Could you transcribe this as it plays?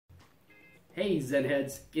Hey Zen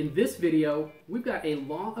heads, in this video, we've got a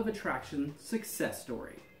law of attraction success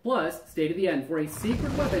story. Plus, stay to the end for a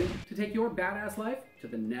secret weapon to take your badass life to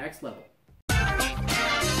the next level. I'm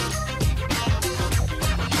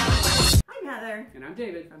Heather. And I'm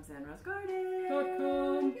David. From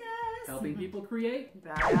ZenRoseGarden.com. Yes. Helping people create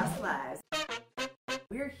badass lives.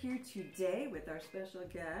 We're here today with our special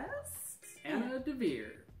guest, Anna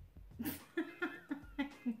Devere.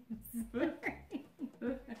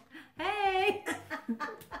 Hey!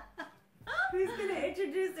 Who's gonna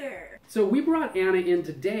introduce her? So we brought Anna in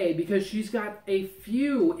today because she's got a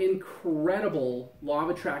few incredible law of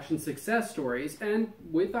attraction success stories, and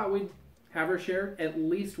we thought we'd have her share at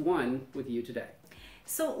least one with you today.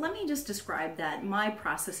 So let me just describe that. My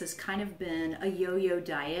process has kind of been a yo-yo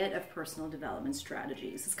diet of personal development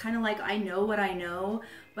strategies. It's kind of like I know what I know,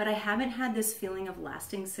 but I haven't had this feeling of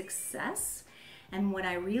lasting success. And when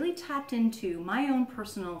I really tapped into my own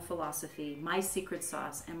personal philosophy, my secret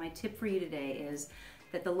sauce, and my tip for you today is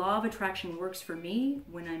that the law of attraction works for me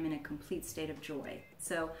when I'm in a complete state of joy.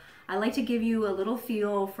 So I like to give you a little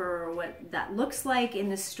feel for what that looks like in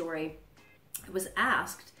this story. I was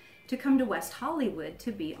asked to come to West Hollywood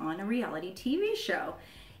to be on a reality TV show.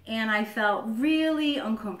 And I felt really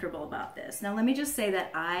uncomfortable about this. Now let me just say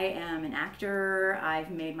that I am an actor.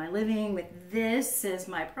 I've made my living with this as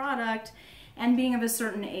my product. And being of a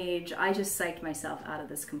certain age, I just psyched myself out of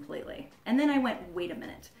this completely. And then I went, wait a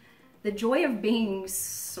minute. The joy of being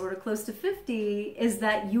sort of close to 50 is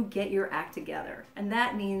that you get your act together. And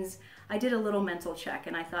that means I did a little mental check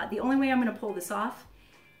and I thought the only way I'm gonna pull this off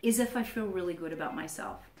is if I feel really good about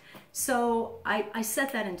myself. So I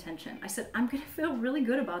set that intention. I said, I'm gonna feel really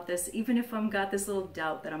good about this even if I've got this little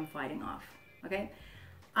doubt that I'm fighting off, okay?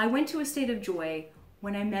 I went to a state of joy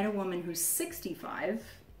when I met a woman who's 65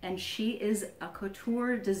 and she is a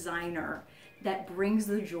couture designer that brings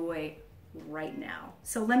the joy right now.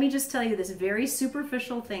 So let me just tell you, this very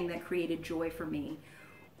superficial thing that created joy for me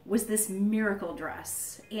was this miracle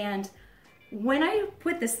dress. And when I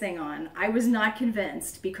put this thing on, I was not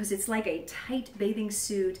convinced because it's like a tight bathing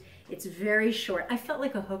suit. It's very short. I felt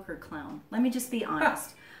like a hooker clown. Let me just be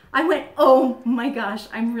honest. I went, oh my gosh,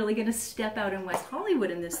 I'm really gonna step out in West Hollywood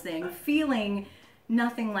in this thing, feeling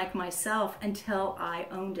nothing like myself until I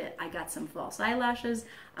owned it. I got some false eyelashes,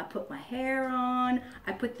 I put my hair on,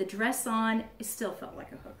 I put the dress on. It still felt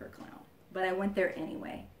like a hooker clown, but I went there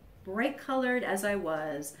anyway. Bright colored as I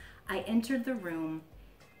was, I entered the room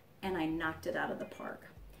and I knocked it out of the park.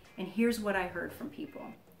 And here's what I heard from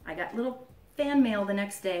people. I got little fan mail the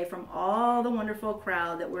next day from all the wonderful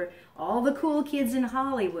crowd that were all the cool kids in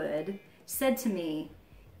Hollywood said to me,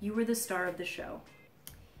 you were the star of the show.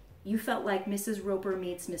 You felt like Mrs. Roper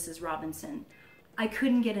meets Mrs. Robinson. I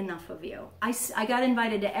couldn't get enough of you. I got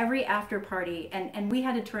invited to every after party and we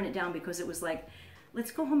had to turn it down because it was like,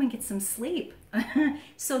 let's go home and get some sleep.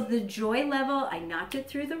 So the joy level, I knocked it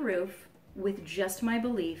through the roof with just my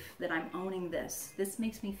belief that I'm owning this. This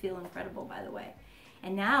makes me feel incredible, by the way.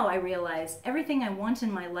 And now I realize everything I want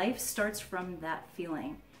in my life starts from that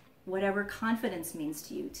feeling. Whatever confidence means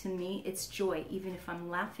to you, to me, it's joy, even if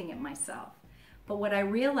I'm laughing at myself. But what I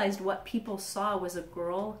realized, what people saw was a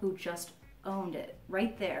girl who just owned it.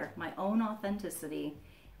 Right there, my own authenticity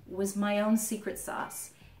was my own secret sauce.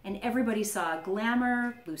 And everybody saw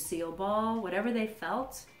glamour, Lucille Ball, whatever they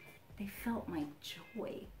felt my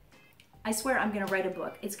joy. I swear I'm gonna write a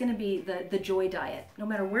book. It's gonna be the joy diet. No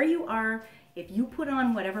matter where you are, if you put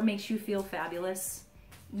on whatever makes you feel fabulous,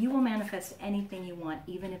 you will manifest anything you want,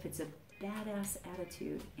 even if it's a badass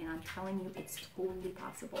attitude. And I'm telling you, it's totally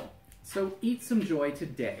possible. So eat some joy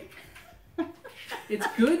today. It's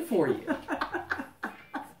good for you.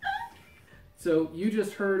 So you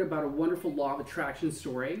just heard about a wonderful law of attraction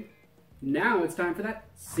story. Now it's time for that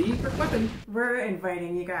secret weapon. We're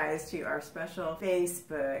inviting you guys to our special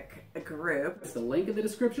Facebook group. It's the link in the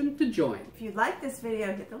description to join. If you like this video,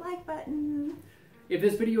 hit the like button. If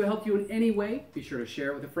this video helped you in any way, be sure to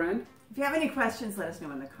share it with a friend. If you have any questions, let us know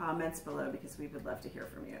in the comments below because we would love to hear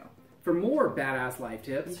from you. For more badass life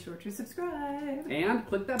tips, Be sure to subscribe. And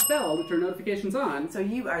click that bell to turn notifications on so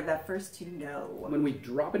you are the first to know when we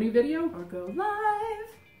drop a new video or go live.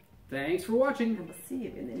 Thanks for watching. And we'll see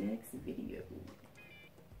you in the next video.